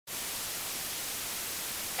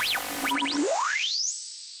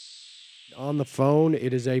on the phone,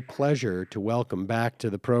 it is a pleasure to welcome back to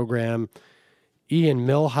the program Ian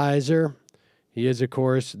Millhiser. He is, of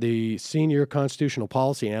course, the senior constitutional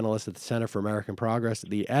policy analyst at the Center for American Progress,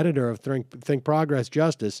 the editor of Think Progress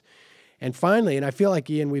Justice. And finally, and I feel like,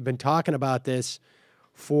 Ian, we've been talking about this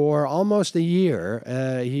for almost a year.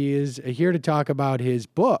 He is here to talk about his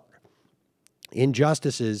book,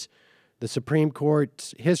 Injustices, the Supreme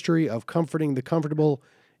Court's History of Comforting the Comfortable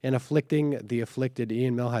and Afflicting the Afflicted.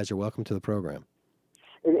 Ian Millhiser, welcome to the program.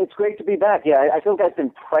 It's great to be back. Yeah, I feel like I've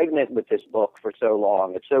been pregnant with this book for so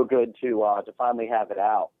long. It's so good to finally have it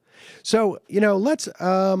out. So, let's,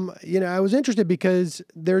 I was interested because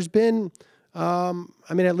there's been,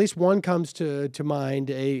 at least one comes to mind,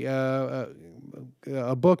 a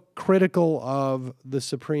book critical of the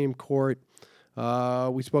Supreme Court.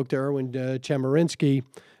 We spoke to Erwin Chemerinsky,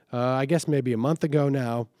 I guess maybe a month ago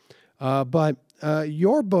now. But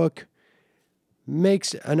your book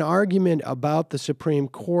makes an argument about the Supreme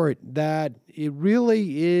Court that it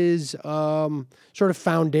really is sort of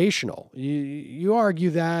foundational. You argue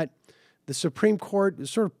that the Supreme Court is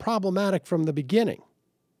sort of problematic from the beginning.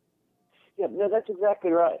 Yeah, no, that's exactly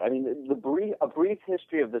right. I mean, a brief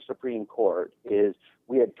history of the Supreme Court is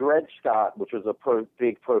we had Dred Scott, which was a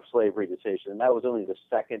big pro-slavery decision, and that was only the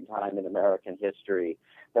second time in American history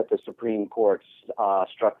that the Supreme Court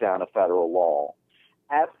struck down a federal law.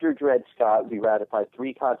 After Dred Scott, we ratified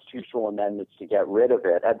 3 constitutional amendments to get rid of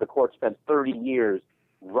it, and the court spent 30 years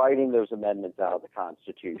writing those amendments out of the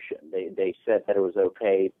Constitution. They said that it was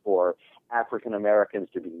okay for African Americans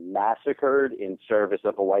to be massacred in service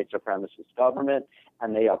of a white supremacist government,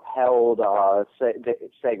 and they upheld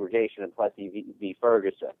segregation in Plessy v.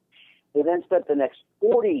 Ferguson. They then spent the next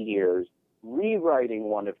 40 years rewriting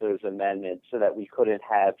one of those amendments so that we couldn't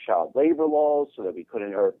have child labor laws, so that we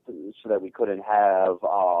couldn't have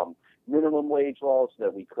minimum wage laws, so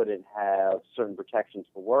that we couldn't have certain protections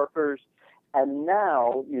for workers. And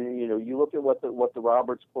now, you look at what the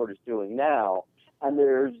Roberts Court is doing now, and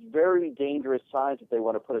there's very dangerous signs that they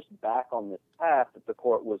want to put us back on this path that the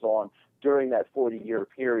court was on during that 40-year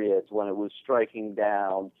period when it was striking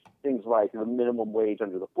down things like the minimum wage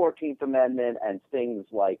under the 14th Amendment and things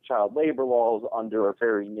like child labor laws under a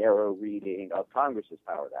very narrow reading of Congress's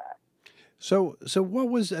Power to Act. So what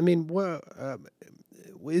was,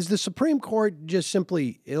 is the Supreme Court just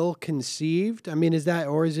simply ill-conceived? Is that,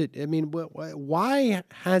 or is it, why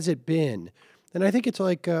has it been? And I think it's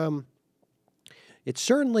like, it's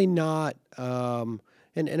certainly not, and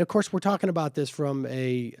of course we're talking about this from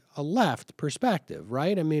a left perspective,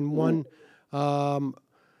 right? One,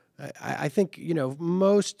 I think,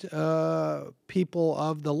 most people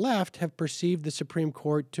of the left have perceived the Supreme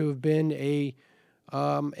Court to have been a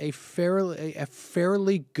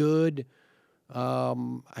fairly good,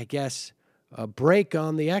 break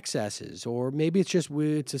on the excesses, or maybe it's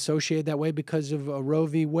associated that way because of Roe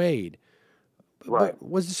v. Wade. Right. But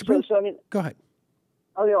was the Supreme? Go ahead.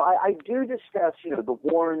 I do discuss, the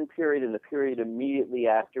Warren period and the period immediately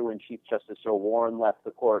after when Chief Justice Earl Warren left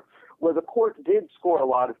the court, where the court did score a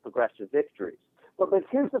lot of progressive victories. But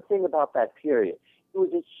here's the thing about that period. It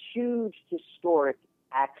was a huge historic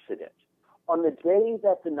accident. On the day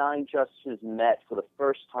that the 9 justices met for the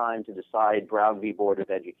first time to decide Brown v. Board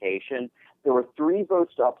of Education, there were 3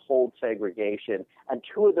 votes to uphold segregation, and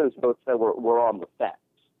 2 of those votes that were on the fence.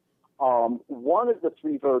 One of the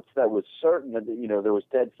 3 votes that was certain that, there was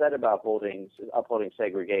dead set about upholding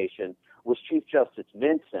segregation was Chief Justice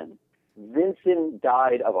Vinson. Vinson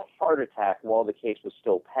died of a heart attack while the case was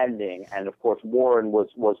still pending, and of course Warren was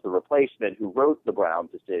the replacement who wrote the Brown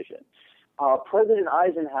decision. President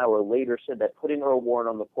Eisenhower later said that putting Earl Warren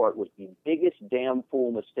on the court was the biggest damn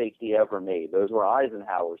fool mistake he ever made. Those were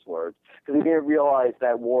Eisenhower's words, because he didn't realize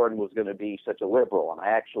that Warren was going to be such a liberal. And I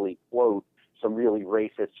actually quote some really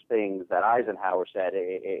racist things that Eisenhower said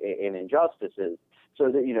in Injustices,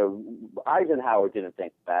 so that, Eisenhower didn't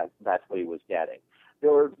think that that's what he was getting.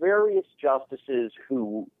 There were various justices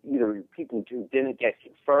who, either people who didn't get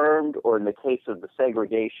confirmed, or in the case of the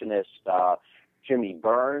segregationist Jimmy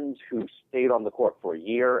Burns, who stayed on the court for a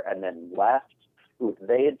year and then left, who, if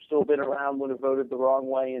they had still been around, would have voted the wrong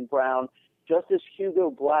way in Brown. Justice Hugo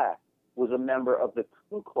Black was a member of the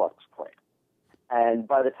Ku Klux Klan. And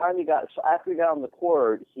by the time after he got on the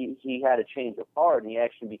court, he had a change of heart, and he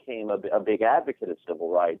actually became a big advocate of civil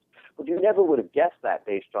rights. But you never would have guessed that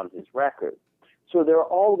based on his record. So there are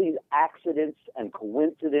all these accidents and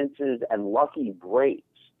coincidences and lucky breaks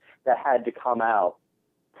that had to come out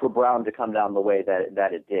for Brown to come down the way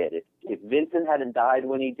that it did. If Vinson hadn't died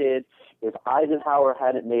when he did, if Eisenhower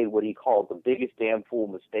hadn't made what he called the biggest damn fool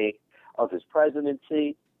mistake of his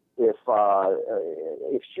presidency,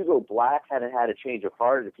 if Hugo Black hadn't had a change of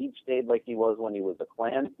heart, if he'd stayed like he was when he was a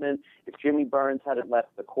Klansman, if Jimmy Burns hadn't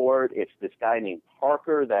left the court, if this guy named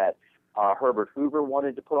Parker that Herbert Hoover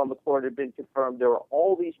wanted to put on the court had been confirmed, there were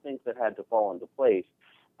all these things that had to fall into place.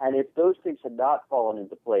 And if those things had not fallen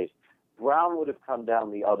into place, Brown would have come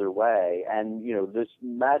down the other way. And, this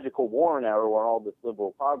magical Warren era where all this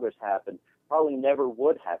liberal progress happened probably never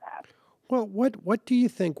would have happened. Well, what do you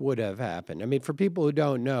think would have happened? I mean, for people who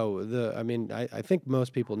don't know, I think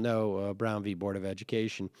most people know Brown v. Board of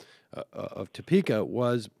Education of Topeka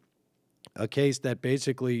was a case that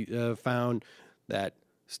basically found that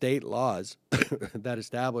state laws that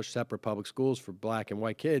established separate public schools for black and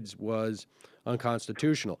white kids was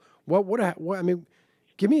unconstitutional.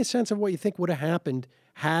 Give me a sense of what you think would have happened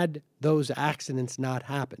had those accidents not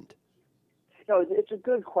happened. It's a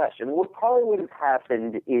good question. What probably would have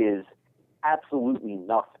happened is absolutely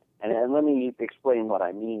nothing. And let me explain what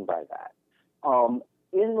I mean by that.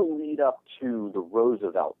 In the lead up to the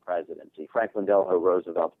Roosevelt presidency, Franklin Delano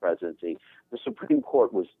Roosevelt's presidency, the Supreme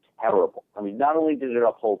Court was terrible. I mean, not only did it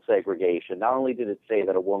uphold segregation, not only did it say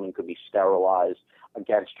that a woman could be sterilized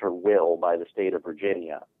against her will by the state of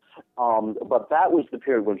Virginia, but that was the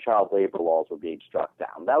period when child labor laws were being struck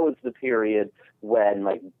down. That was the period when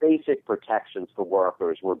basic protections for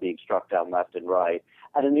workers were being struck down left and right.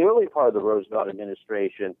 And in the early part of the Roosevelt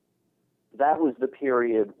administration, that was the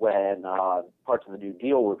period when parts of the New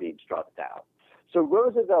Deal were being struck down. So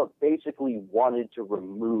Roosevelt basically wanted to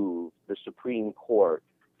remove the Supreme Court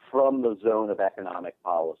from the zone of economic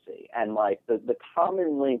policy. And the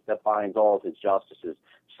common link that binds all of his justices,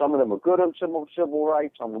 some of them were good on civil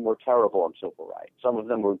rights, some of them were terrible on civil rights. Some of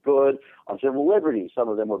them were good on civil liberties, some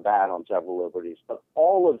of them were bad on civil liberties. But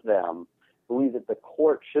all of them believe that the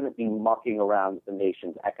court shouldn't be mucking around with the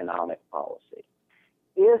nation's economic policy.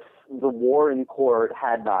 If the Warren Court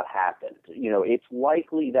had not happened, it's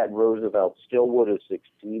likely that Roosevelt still would have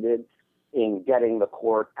succeeded in getting the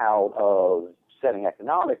court out of setting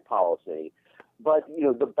economic policy. But,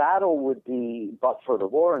 the battle would be, but for the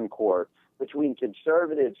Warren Court, between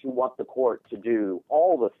conservatives who want the court to do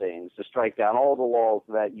all the things, to strike down all the laws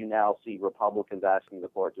that you now see Republicans asking the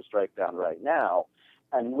court to strike down right now,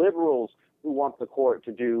 and liberals who want the court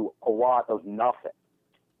to do a lot of nothing.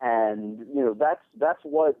 And, that's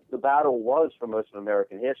what the battle was for most of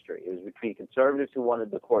American history. It was between conservatives who wanted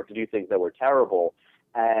the court to do things that were terrible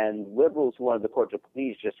and liberals who wanted the court to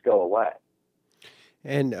please just go away.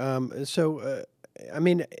 And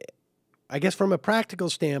I guess from a practical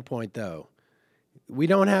standpoint, though, we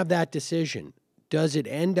don't have that decision. Does it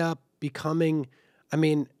end up becoming,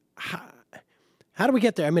 how do we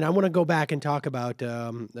get there? I want to go back and talk about the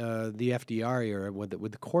FDR era with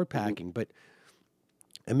the court packing, but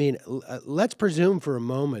let's presume for a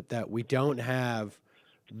moment that we don't have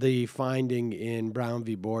the finding in Brown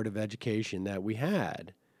v. Board of Education that we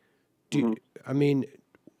had.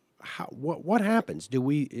 What happens? Do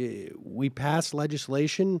we pass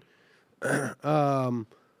legislation?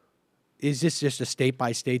 Is this just a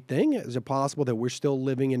state-by-state thing? Is it possible that we're still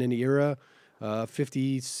living in an era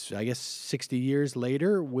 50, 60 years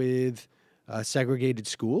later with segregated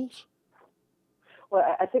schools? Well,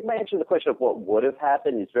 I think my answer to the question of what would have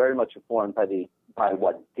happened is very much informed by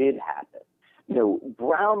what did happen.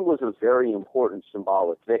 Brown was a very important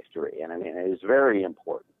symbolic victory, and it is very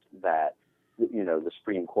important that the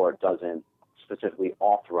Supreme Court doesn't specifically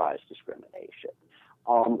authorize discrimination.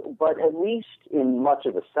 But at least in much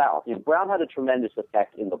of the South, Brown had a tremendous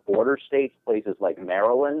effect in the border states, places like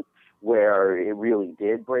Maryland, where it really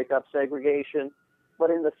did break up segregation.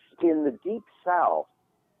 But in the deep South,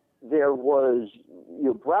 there was,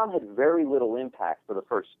 Brown had very little impact for the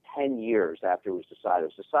first 10 years after it was decided.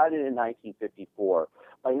 It was decided in 1954.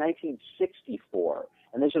 By 1964,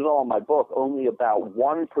 and this is all in my book, only about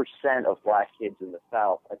 1% of black kids in the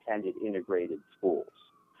South attended integrated schools.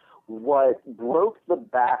 What broke the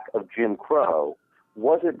back of Jim Crow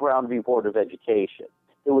wasn't Brown v. Board of Education.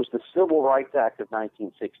 It was the Civil Rights Act of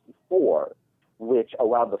 1964, which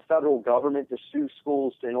allowed the federal government to sue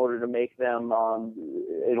schools in order to make them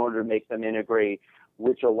integrate,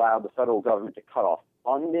 which allowed the federal government to cut off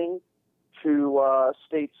funding to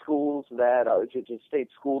state schools to state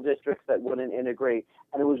school districts that wouldn't integrate,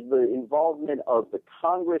 and it was the involvement of the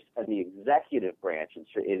Congress and the executive branch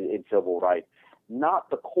in civil rights, not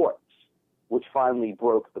the courts, which finally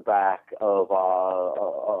broke the back of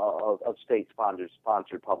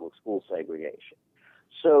state-sponsored public school segregation.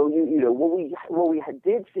 So, what we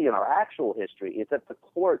did see in our actual history is that the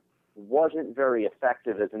court wasn't very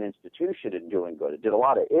effective as an institution in doing good. It did a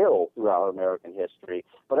lot of ill throughout American history,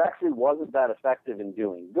 but actually wasn't that effective in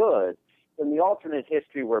doing good in the alternate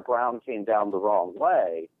history where Brown came down the wrong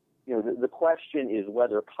way, the question is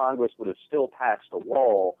whether Congress would have still passed a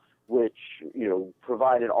law which,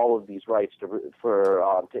 provided all of these rights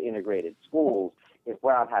to integrated schools if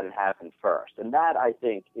Brown hadn't happened first. And that, I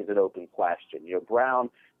think, is an open question. Brown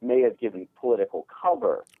may have given political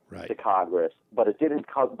cover to Congress, but it didn't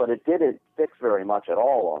fix very much at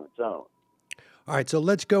all on its own. All right, so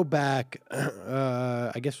let's go back,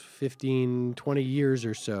 I guess 15, 20 years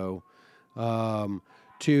or so,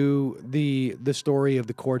 to the story of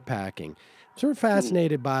the court packing. I'm sort of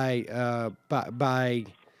fascinated by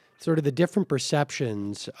sort of the different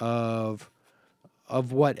perceptions of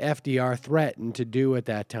what FDR threatened to do at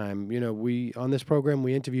that time. We on this program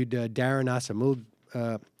we interviewed Darren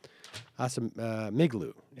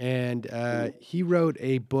Asamiglu, and he wrote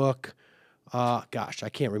a book. I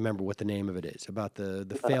can't remember what the name of it is, about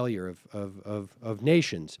the failure of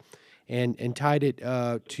nations, and tied it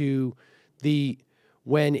to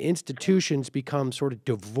when institutions become sort of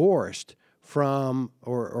divorced from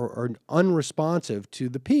or unresponsive to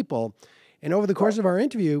the people. And over the course of our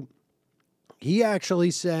interview, he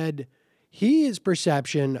actually said his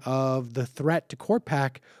perception of the threat to court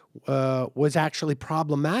pack was actually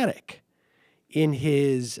problematic in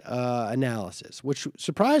his analysis, which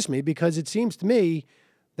surprised me because it seems to me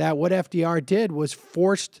that what FDR did was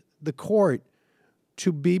forced the court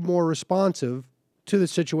to be more responsive to the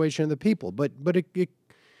situation of the people. But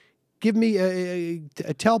give me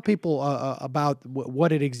tell people about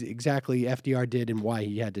what it exactly FDR did and why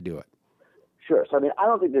he had to do it. Sure. So, I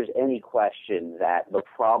don't think there's any question that the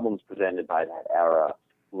problems presented by that era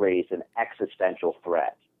raised an existential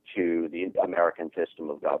threat to the American system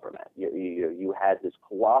of government. You had this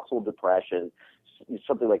colossal depression.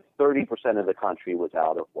 Something like 30% of the country was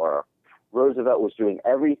out of work. Roosevelt was doing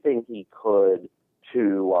everything he could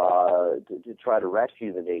to try to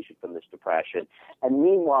rescue the nation from this depression. And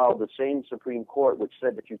meanwhile, the same Supreme Court, which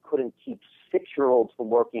said that you couldn't keep 6-year-olds from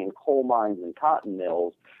working in coal mines and cotton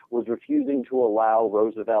mills, was refusing to allow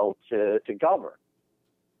Roosevelt to govern.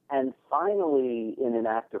 And finally, in an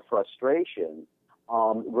act of frustration,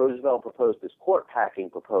 Roosevelt proposed this court packing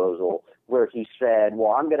proposal where he said,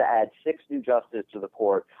 well, I'm going to add 6 new justices to the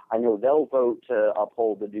court. I know they'll vote to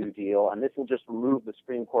uphold the New Deal, and this will just remove the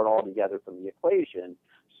Supreme Court altogether from the equation.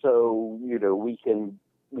 So,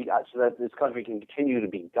 so that this country can continue to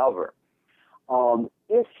be governed.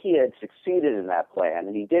 If he had succeeded in that plan,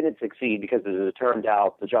 and he didn't succeed because, as it turned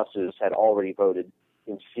out, the justices had already voted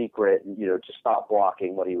in secret, to stop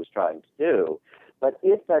blocking what he was trying to do. But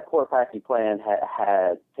if that court packing plan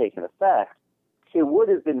had taken effect, it would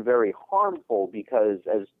have been very harmful because,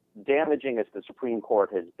 as damaging as the Supreme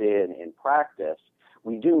Court has been in practice,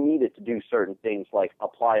 we do need it to do certain things like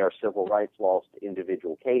apply our civil rights laws to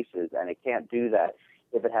individual cases, and it can't do that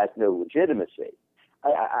if it has no legitimacy.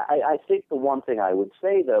 I think the one thing I would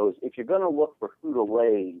say, though, is if you're going to look for who to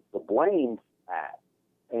lay the blame at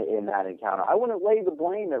in that encounter, I wouldn't lay the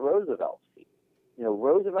blame at Roosevelt's feet.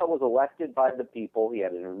 Roosevelt was elected by the people. He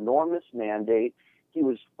had an enormous mandate. He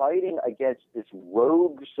was fighting against this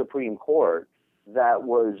rogue Supreme Court that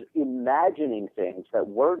was imagining things that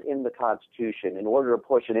weren't in the Constitution in order to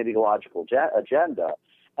push an ideological agenda.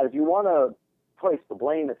 And if you want to place the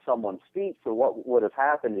blame at someone's feet for what would have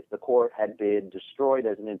happened if the court had been destroyed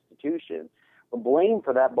as an institution, the blame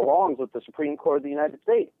for that belongs with the Supreme Court of the United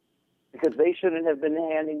States, because they shouldn't have been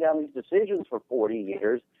handing down these decisions for 40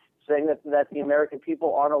 years saying that the American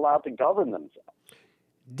people aren't allowed to govern themselves.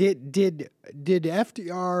 Did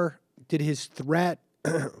FDR, did his threat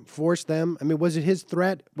force them? I mean, was it his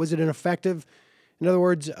threat? Was it an effective? In other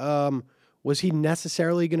words, was he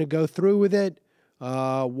necessarily going to go through with it?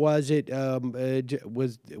 Was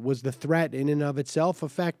the threat in and of itself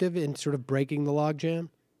effective in sort of breaking the logjam?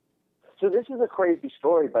 So this is a crazy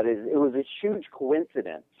story, but it was a huge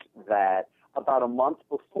coincidence that about a month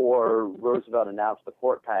before Roosevelt announced the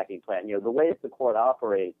court packing plan, the way the court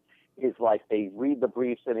operates is like they read the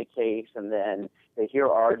briefs in a case and then they hear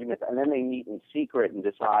arguments and then they meet in secret and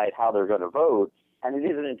decide how they're going to vote. And it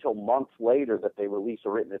isn't until months later that they release a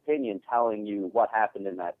written opinion telling you what happened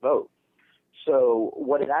in that vote. So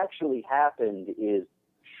what had actually happened is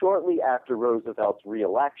shortly after Roosevelt's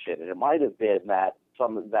reelection, and it might have been that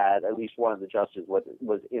at least one of the justices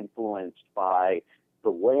was influenced by the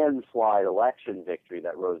landslide election victory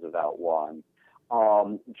that Roosevelt won,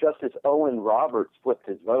 Justice Owen Roberts flipped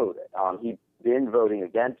his vote. He'd been voting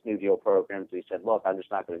against New Deal programs. He said, look, I'm just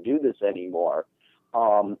not going to do this anymore.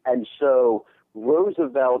 And so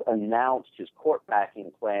Roosevelt announced his court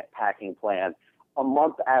packing plan a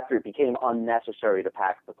month after it became unnecessary to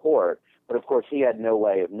pack the court. But of course, he had no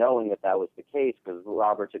way of knowing that that was the case because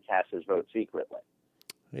Roberts had cast his vote secretly.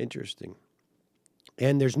 Interesting.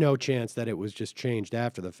 And there's no chance that it was just changed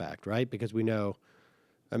after the fact, right? Because we know,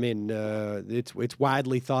 I mean, it's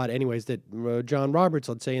widely thought, anyways, that John Roberts,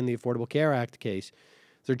 let's say in the Affordable Care Act case,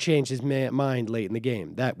 so changed his mind late in the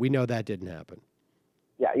game. That we know that didn't happen.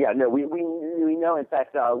 Yeah, no, we know. In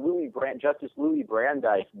fact, Justice Louis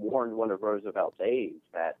Brandeis warned one of Roosevelt's aides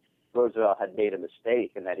that Roosevelt had made a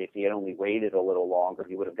mistake, and that if he had only waited a little longer,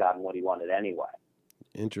 he would have gotten what he wanted anyway.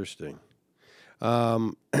 Interesting.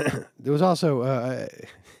 There was also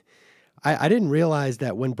I didn't realize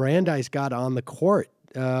that when Brandeis got on the court,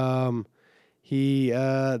 there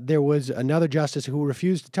was another justice who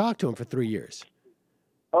refused to talk to him for 3 years.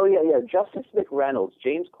 Oh yeah. Justice McReynolds,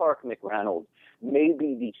 James Clark McReynolds, may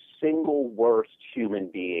be the single worst human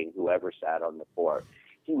being who ever sat on the court.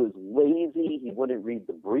 He was lazy. He wouldn't read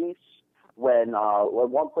the briefs. When at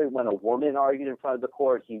one point when a woman argued in front of the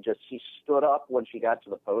court, he stood up when she got to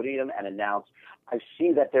the podium and announced, "I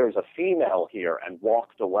see that there's a female here," and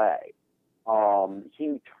walked away.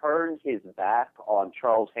 He turned his back on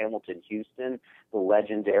Charles Hamilton Houston, the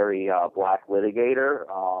legendary black litigator,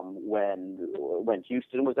 when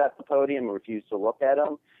Houston was at the podium and refused to look at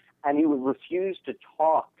him. And he would refuse to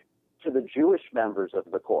talk to the Jewish members of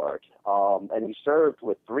the court, and he served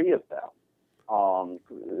with 3 of them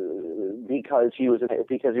because he was an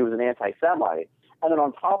anti-Semite. And then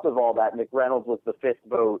on top of all that, McReynolds was the 5th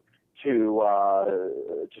vote to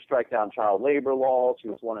strike down child labor laws. He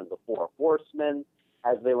was one of the 4 horsemen,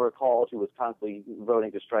 as they were called, who was constantly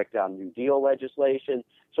voting to strike down New Deal legislation.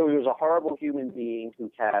 So he was a horrible human being who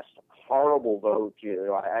cast horrible votes.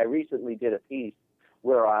 I recently did a piece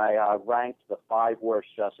where I ranked the 5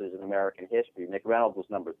 worst justices in American history. McReynolds was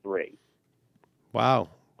number 3. Wow.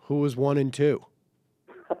 Who was 1 and 2?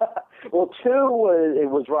 Well, 2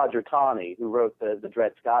 was Roger Taney, who wrote the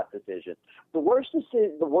Dred Scott decision. The worst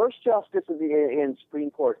justice in Supreme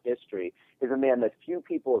Court history is a man that few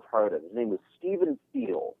people have heard of. His name was Stephen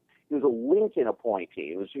Field. He was a Lincoln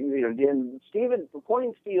appointee.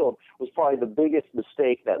 Appointing Field was probably the biggest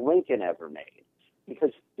mistake that Lincoln ever made,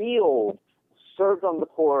 because Field served on the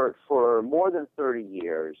court for more than 30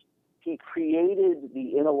 years. He created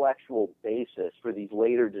the intellectual basis for these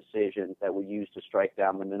later decisions that were used to strike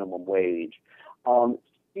down the minimum wage.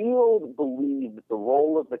 Field believed that the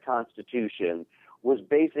role of the Constitution was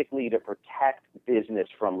basically to protect business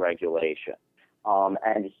from regulation.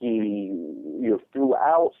 And he,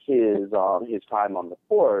 throughout his time on the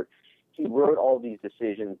court, he wrote all these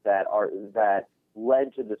decisions that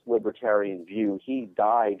led to this libertarian view. He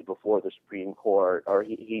died before the Supreme Court, or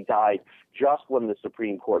he died just when the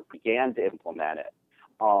Supreme Court began to implement it.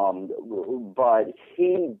 But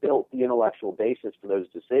he built the intellectual basis for those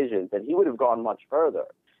decisions, and he would have gone much further.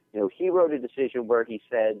 He wrote a decision where he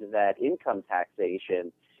said that income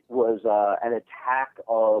taxation was an attack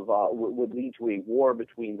would lead to a war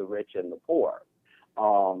between the rich and the poor.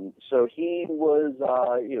 So he was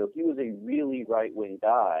a really right-wing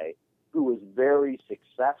guy who was very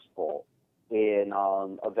successful in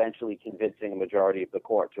eventually convincing a majority of the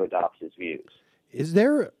court to adopt his views. Was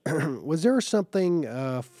there something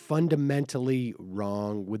fundamentally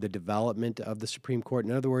wrong with the development of the Supreme Court?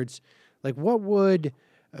 In other words, like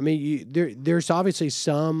there's obviously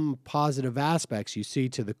some positive aspects you see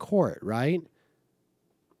to the court, right?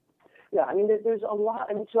 Yeah, there's a lot.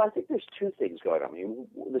 So I think there's 2 things going on.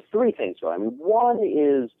 There's 3 things going on. One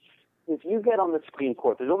is, if you get on the Supreme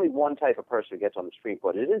Court, there's only one type of person who gets on the Supreme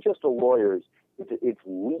Court. It isn't just the lawyers. It's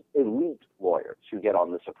elite lawyers who get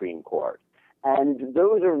on the Supreme Court. And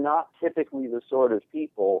those are not typically the sort of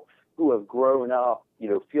people who have grown up,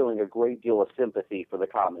 feeling a great deal of sympathy for the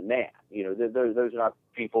common man. Those are not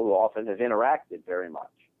people who often have interacted very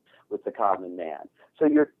much with the common man. So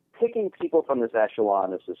you're picking people from this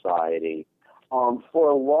echelon of society. For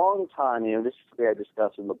a long time, this is the way I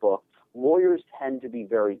discuss in the book, lawyers tend to be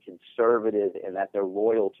very conservative in that they're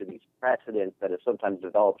loyal to these precedents that have sometimes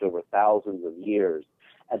developed over thousands of years.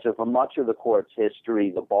 And so for much of the court's history,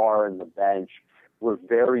 the bar and the bench were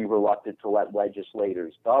very reluctant to let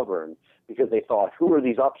legislators govern, because they thought, who are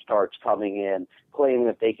these upstarts coming in claiming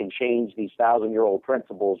that they can change these 1,000-year-old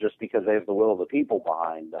principles just because they have the will of the people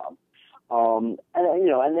behind them? And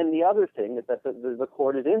then the other thing is that the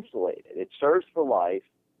court is insulated. It serves for life,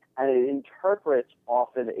 and it interprets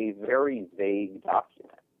often a very vague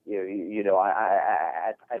document.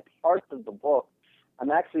 At parts of the book,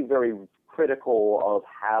 I'm actually very critical of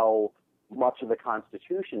how much of the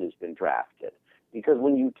Constitution has been drafted. Because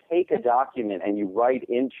when you take a document and you write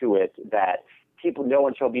into it that no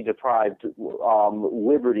one shall be deprived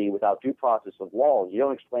liberty without due process of laws. You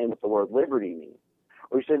don't explain what the word liberty means.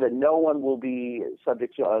 Or you say that no one will be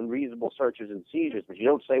subject to unreasonable searches and seizures, but you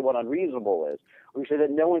don't say what unreasonable is. Or you say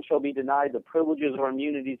that no one shall be denied the privileges or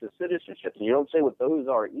immunities of citizenship, and you don't say what those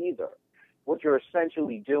are either. What you're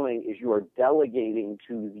essentially doing is you are delegating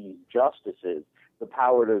to the justices the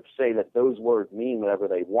power to say that those words mean whatever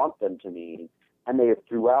they want them to mean, and they have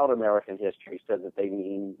throughout American history said that they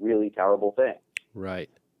mean really terrible things. Right.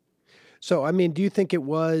 So, I mean, do you think it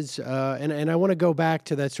was, and I want to go back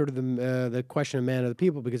to that sort of the question of man of the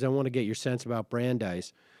people, because I want to get your sense about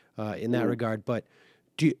Brandeis in that regard, but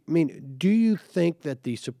do you think that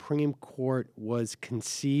the Supreme Court was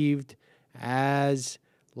conceived as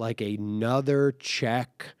like another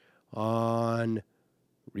check on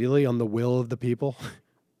the will of the people?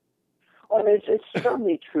 Well, it's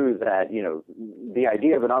certainly true that, the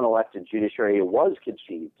idea of an unelected judiciary was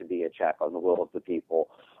conceived to be a check on the will of the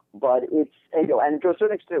people. But it's, and to a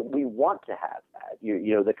certain extent, we want to have that.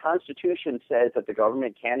 The Constitution says that the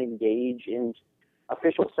government can engage in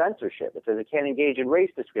official censorship. It says it can't engage in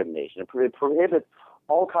race discrimination. It prohibits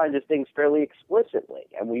all kinds of things fairly explicitly.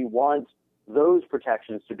 And we want those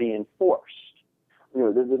protections to be enforced.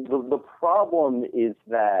 The problem is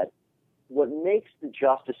that what makes the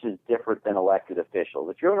justices different than elected officials,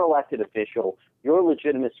 if you're an elected official, your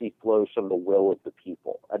legitimacy flows from the will of the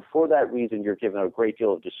people. And for that reason, you're given a great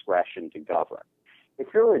deal of discretion to govern.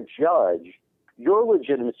 If you're a judge, your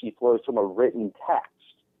legitimacy flows from a written text.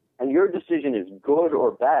 And your decision is good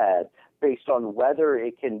or bad based on whether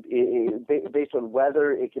it can be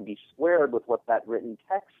squared with what that written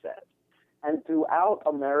text says. And throughout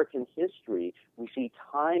American history, we see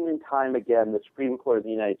time and time again the Supreme Court of the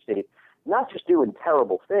United States not just doing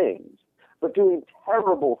terrible things, but doing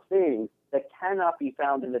terrible things that cannot be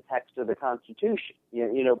found in the text of the Constitution.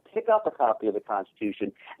 Pick up a copy of the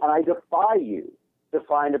Constitution, and I defy you to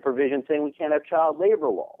find a provision saying we can't have child labor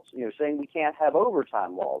laws, saying we can't have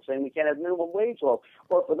overtime laws, saying we can't have minimum wage laws,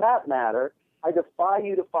 or for that matter, I defy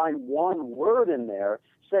you to find one word in there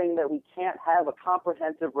saying that we can't have a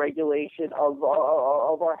comprehensive regulation of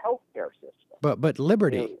our healthcare system. But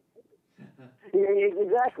liberty.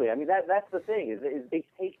 Exactly. I mean, that's the thing, is they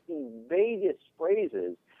take these vaguest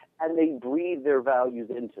phrases and they breathe their values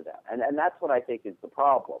into them. And that's what I think is the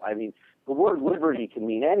problem. I mean, the word liberty can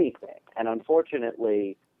mean anything. And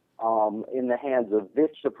unfortunately, in the hands of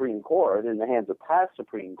this Supreme Court, in the hands of past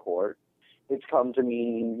Supreme Court, it's come to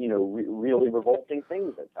mean, really revolting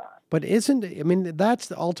things at times. But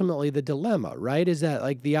that's ultimately the dilemma, right? Is that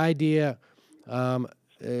like the idea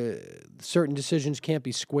certain decisions can't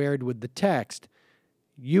be squared with the text.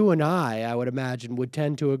 You and I would imagine, would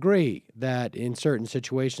tend to agree that in certain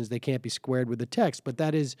situations they can't be squared with the text, but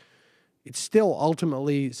it's still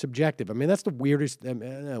ultimately subjective. I mean, that's the weirdest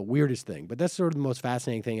thing, but that's sort of the most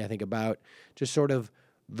fascinating thing I think about just sort of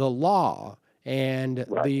the law and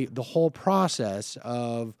right. the whole process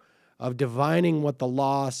of divining what the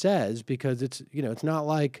law says, because it's not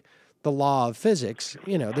like the law of physics.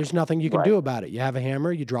 There's nothing you can do about it. You have a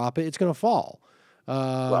hammer, you drop it, it's going to fall.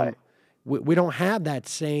 Right. We don't have that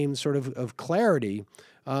same sort of clarity.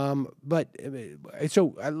 But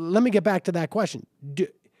let me get back to that question.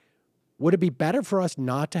 Would it be better for us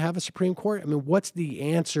not to have a Supreme Court? I mean, what's the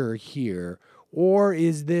answer here? Or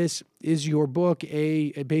is your book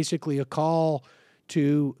basically a call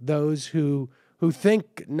to those who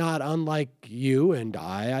think not unlike you and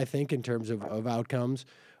I think in terms of outcomes,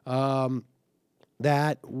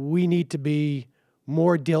 that we need to be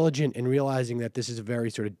more diligent in realizing that this is a very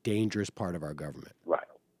sort of dangerous part of our government? Right.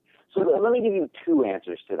 So let me give you two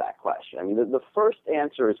answers to that question. I mean, the first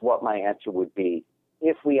answer is what my answer would be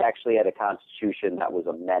if we actually had a constitution that was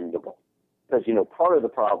amendable. Because, part of the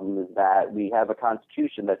problem is that we have a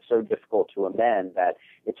constitution that's so difficult to amend that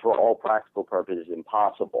it's for all practical purposes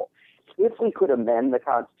impossible. If we could amend the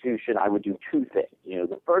Constitution, I would do two things.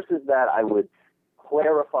 The first is that I would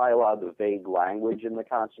clarify a lot of the vague language in the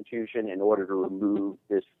Constitution in order to remove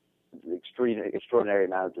this extraordinary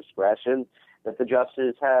amount of discretion that the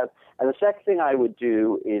justices have. And the second thing I would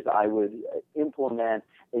do is I would implement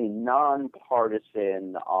a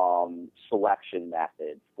nonpartisan selection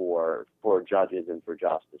method for judges and for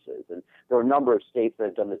justices. And there are a number of states that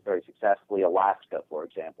have done this very successfully. Alaska, for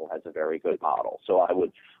example, has a very good model. So I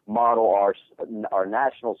would model our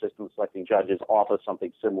national system of selecting judges off of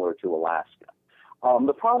something similar to Alaska.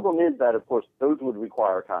 The problem is that, of course, those would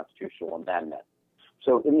require a constitutional amendment.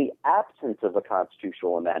 So in the absence of a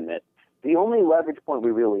constitutional amendment, the only leverage point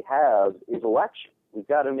we really have is election. We've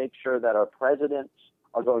got to make sure that our presidents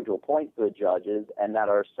are going to appoint good judges and that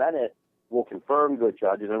our Senate will confirm good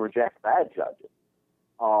judges and reject bad judges.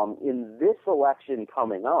 In this election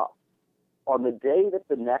coming up, on the day that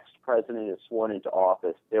the next president is sworn into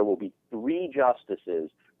office, there will be 3 justices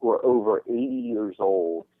who are over 80 years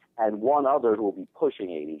old and one other who will be pushing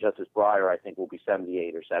 80. Justice Breyer, I think, will be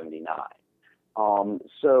 78 or 79.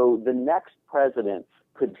 So the next president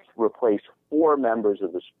could replace 4 members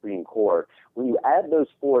of the Supreme Court. When you add those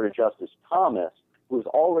 4 to Justice Thomas, who has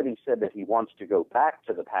already said that he wants to go back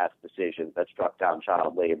to the past decisions that struck down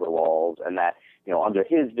child labor laws and that, under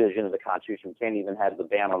his vision of the Constitution, we can't even have the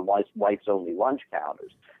ban on whites-only lunch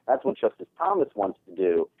counters. That's what Justice Thomas wants to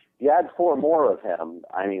do. If you add 4 more of him,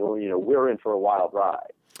 I mean, we're in for a wild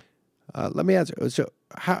ride. Let me ask, so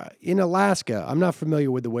in Alaska, I'm not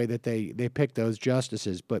familiar with the way that they pick those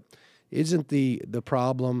justices, but isn't the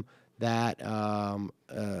problem that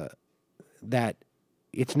that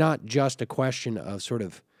it's not just a question of sort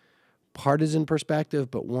of partisan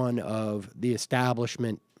perspective, but one of the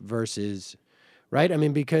establishment versus, right? I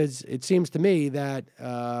mean, because it seems to me that,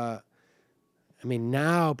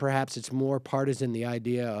 now perhaps it's more partisan, the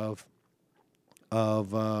idea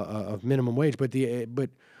of minimum wage, but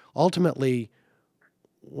ultimately,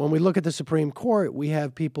 when we look at the Supreme Court, we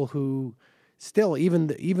have people who still, even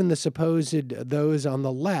the supposed those on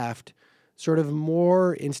the left, sort of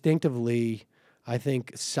more instinctively, I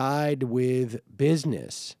think, side with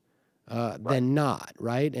business than not,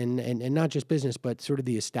 right? And not just business, but sort of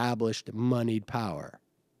the established moneyed power.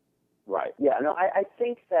 Right. Yeah. No, I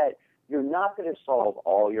think that you're not going to solve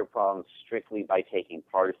all your problems strictly by taking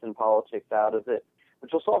partisan politics out of it,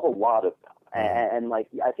 but you'll solve a lot of them. And I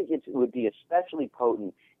think it would be especially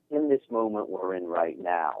potent in this moment we're in right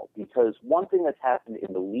now, because one thing that's happened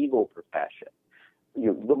in the legal profession,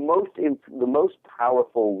 the most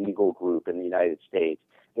powerful legal group in the United States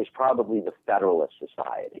is probably the Federalist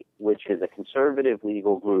Society, which is a conservative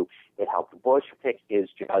legal group. It helped Bush pick his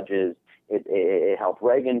judges. It helped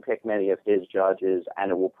Reagan pick many of his judges,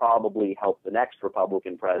 and it will probably help the next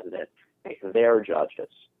Republican president pick their judges.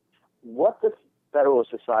 What the Federalist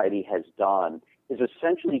Society has done is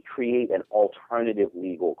essentially create an alternative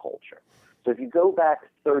legal culture. So if you go back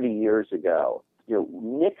 30 years ago,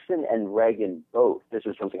 Nixon and Reagan both, this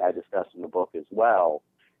is something I discussed in the book as well,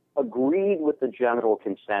 agreed with the general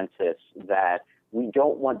consensus that we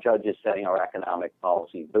don't want judges setting our economic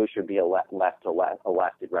policy. Those should be elected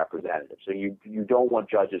representatives. So you don't want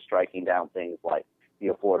judges striking down things like the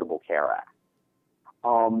Affordable Care Act.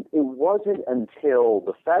 It wasn't until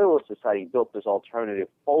the Federalist Society built this alternative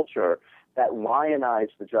culture that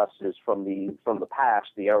lionized the justices from the past,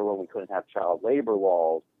 the era when we couldn't have child labor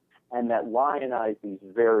laws, and that lionized these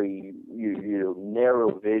very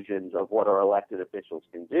narrow visions of what our elected officials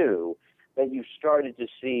can do, that you started to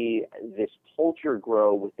see this culture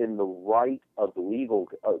grow within the right of the legal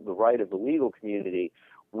community,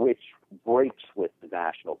 which breaks with the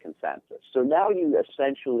national consensus. So now you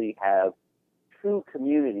essentially have 2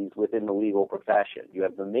 communities within the legal profession. You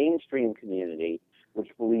have the mainstream community, which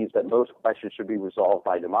believes that most questions should be resolved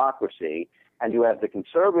by democracy, and you have the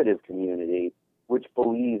conservative community, which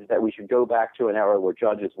believes that we should go back to an era where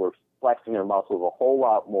judges were flexing their muscles a whole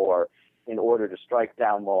lot more in order to strike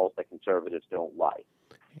down laws that conservatives don't like.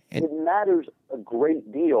 And it matters a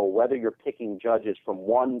great deal whether you're picking judges from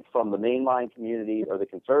the mainline community or the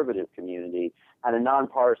conservative community. And a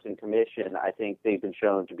nonpartisan commission, I think they've been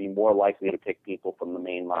shown to be more likely to pick people from the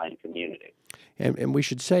mainline community. And we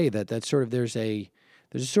should say that there's a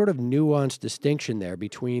sort of nuanced distinction there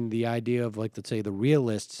between the idea of, like, let's say, the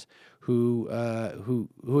realists who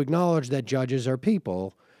acknowledge that judges are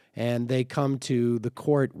people and they come to the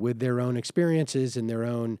court with their own experiences and their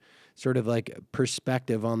own sort of like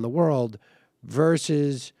perspective on the world,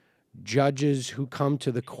 versus judges who come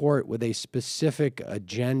to the court with a specific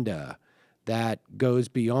agenda that goes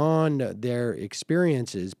beyond their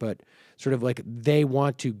experiences, but sort of like they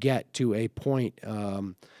want to get to a point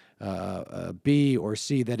B or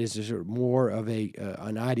C that is sort of more of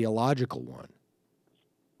an ideological one.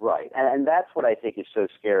 Right, and that's what I think is so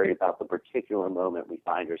scary about the particular moment we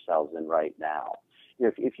find ourselves in right now.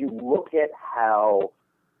 If you look at how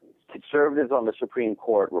conservatives on the Supreme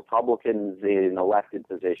Court, Republicans in elected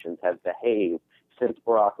positions have behaved since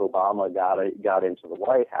Barack Obama got into the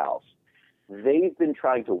White House, they've been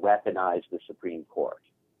trying to weaponize the Supreme Court.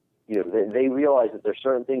 They realize that there's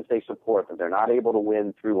certain things they support that they're not able to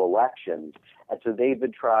win through elections, and so they've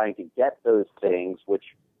been trying to get those things,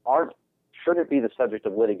 which shouldn't be the subject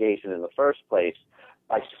of litigation in the first place,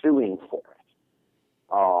 by suing for it.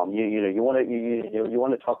 You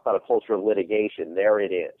want to talk about a culture of litigation. There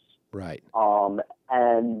it is. Right.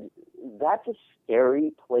 And that's a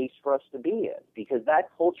scary place for us to be in, because that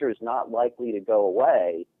culture is not likely to go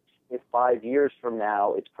away if 5 years from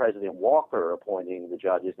now it's President Walker appointing the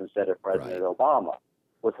judges instead of President Obama.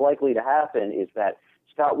 What's likely to happen is that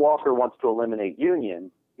Scott Walker wants to eliminate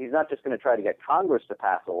unions. He's not just going to try to get Congress to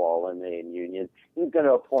pass a law eliminating unions. He's going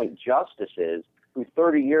to appoint justices who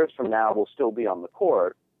 30 years from now will still be on the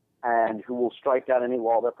court and who will strike down any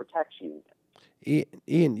law that protects unions.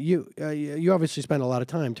 Ian, you obviously spend a lot of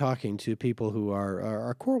time talking to people who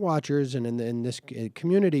are court watchers and in this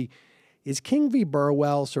community. Is King v.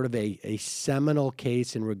 Burwell sort of a seminal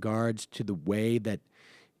case in regards to the way that,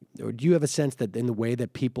 or do you have a sense that in the way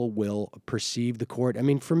that people will perceive the court? I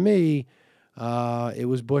mean, for me, it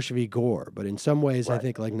was Bush v. Gore, but in some ways, I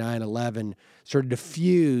think like 9/11 sort of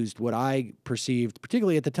diffused what I perceived,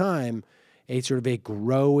 particularly at the time, a sort of a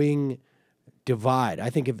growing divide.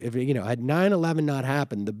 I think if you know, had 9/11 not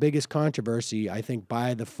happened, the biggest controversy, I think,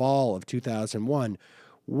 by the fall of 2001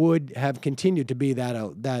 would have continued to be that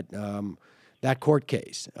court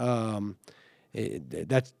case.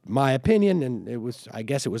 That's my opinion, and I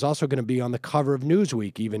guess it was also going to be on the cover of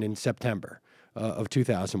Newsweek even in September of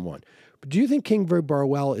 2001. But do you think King v.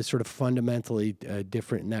 Burwell is sort of fundamentally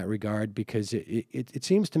different in that regard? Because it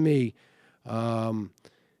seems to me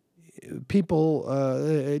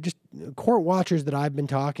people, just court watchers that I've been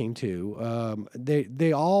talking to,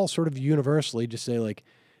 they all sort of universally just say, like,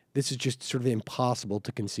 this is just sort of impossible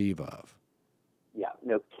to conceive of. Yeah,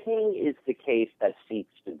 no, King is the case that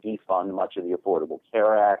seeks to defund much of the Affordable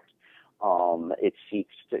Care Act. It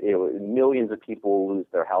seeks to, millions of people will lose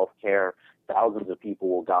their health care. Thousands of people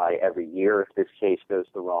will die every year if this case goes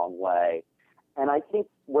the wrong way. And I think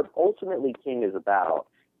what ultimately King is about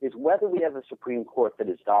is whether we have a Supreme Court that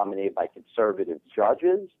is dominated by conservative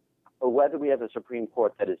judges or whether we have a Supreme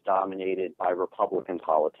Court that is dominated by Republican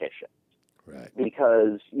politicians. Right.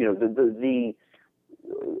 Because, the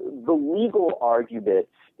legal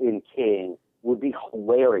arguments in King would be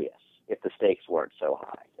hilarious if the stakes weren't so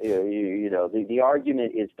high. The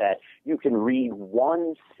argument is that you can read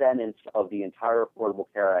one sentence of the entire Affordable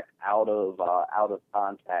Care Act out of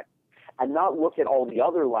context and not look at all the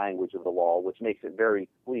other language of the law, which makes it very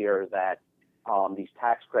clear that these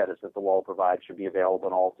tax credits that the law provides should be available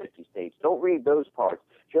in all 50 states. Don't read those parts.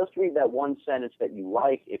 Just read that one sentence that you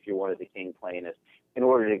like if you're one of the King plaintiffs in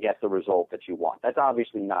order to get the result that you want. That's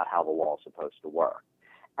obviously not how the law is supposed to work.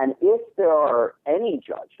 And if there are any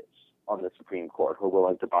judges on the Supreme Court who are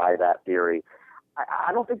willing to buy that theory,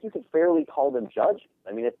 I don't think you can fairly call them judges.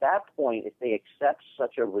 I mean, at that point, if they accept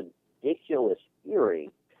such a ridiculous theory,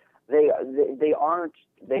 they aren't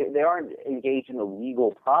engaged in a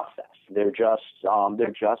legal process. They're just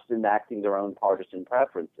enacting their own partisan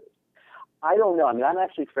preferences. I don't know. I mean, I'm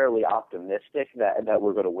actually fairly optimistic that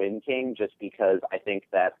we're going to win King, just because I think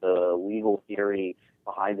that the legal theory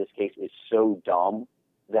behind this case is so dumb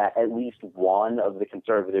that at least one of the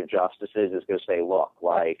conservative justices is going to say, look,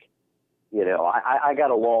 like, I got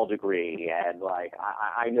a law degree and like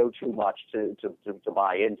I know too much to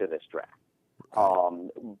buy into this draft.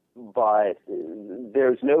 But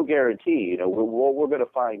there's no guarantee. What we're going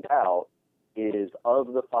to find out is,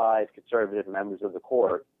 of the 5 conservative members of the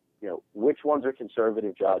court, which ones are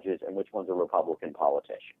conservative judges and which ones are Republican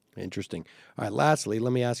politicians. Interesting. All right, lastly,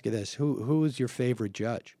 let me ask you this. Who is your favorite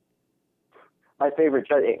judge? My favorite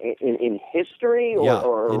judge in history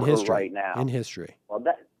or in history. Or right now? In history. Well,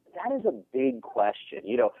 that is a big question.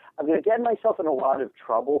 I'm going to get myself in a lot of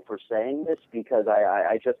trouble for saying this because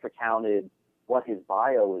I just recounted what his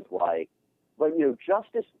bio is like. But,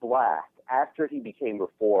 Justice Black, after he became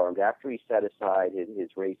reformed, after he set aside his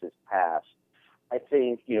racist past, I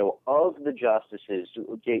think, of the justices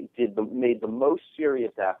who made the most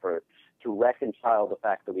serious effort to reconcile the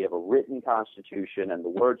fact that we have a written constitution and the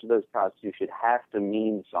words of those constitution have to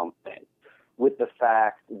mean something, with the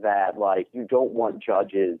fact that, like, you don't want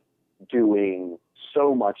judges doing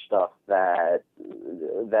so much stuff that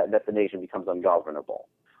the nation becomes ungovernable.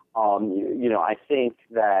 I think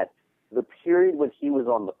that the period when he was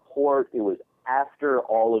on the court, it was after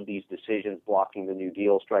all of these decisions blocking the New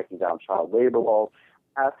Deal, striking down child labor laws,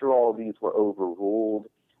 after all of these were overruled,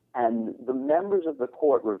 and the members of the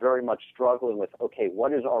court were very much struggling with, okay,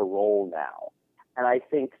 what is our role now? And I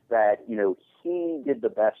think that, he did the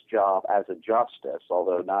best job as a justice,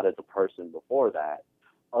 although not as a person before that,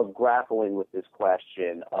 of grappling with this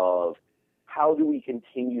question of how do we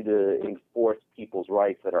continue to enforce people's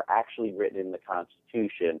rights that are actually written in the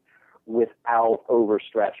Constitution without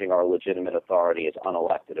overstretching our legitimate authority as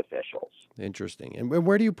unelected officials. Interesting. And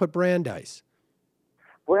where do you put Brandeis?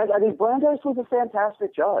 Brandeis was a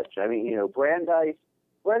fantastic judge. I mean, Brandeis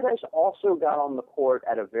Brandeis also got on the court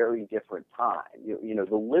at a very different time.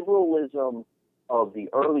 The liberalism of the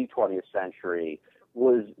early 20th century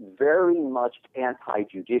was very much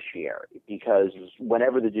anti-judiciary, because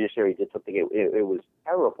whenever the judiciary did something, it was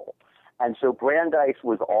terrible. And so Brandeis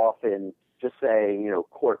was often just saying,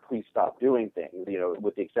 court, please stop doing things,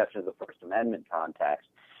 with the exception of the First Amendment context.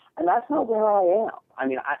 And that's not where I am. I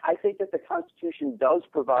mean, I think that the Constitution does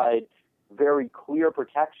provide very clear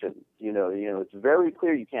protections. It's very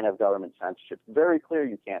clear you can't have government censorship. It's very clear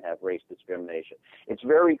you can't have race discrimination. It's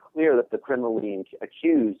very clear that the criminally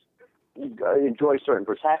accused enjoy certain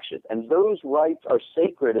protections, and those rights are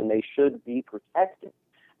sacred and they should be protected.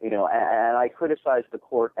 And I criticize the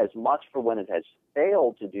court as much for when it has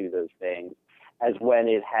failed to do those things as when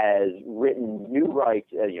it has written new rights,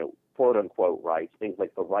 quote unquote rights, things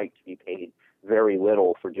like the right to be paid very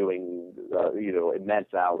little for doing,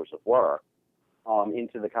 immense hours of work,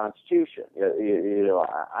 into the Constitution.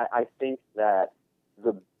 I think that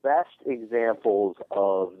the best examples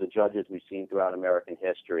of the judges we've seen throughout American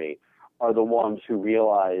history are the ones who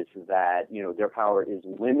realize that, their power is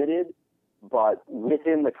limited, but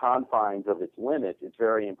within the confines of its limits, it's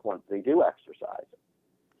very important they do exercise it.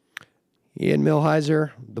 Ian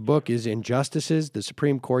Millhiser, the book is Injustices, the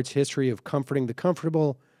Supreme Court's History of Comforting the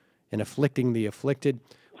Comfortable and Afflicting the Afflicted.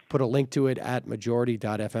 Put a link to it at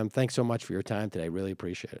majority.fm. Thanks so much for your time today. Really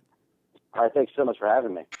appreciate it. All right, thanks so much for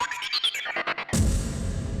having me.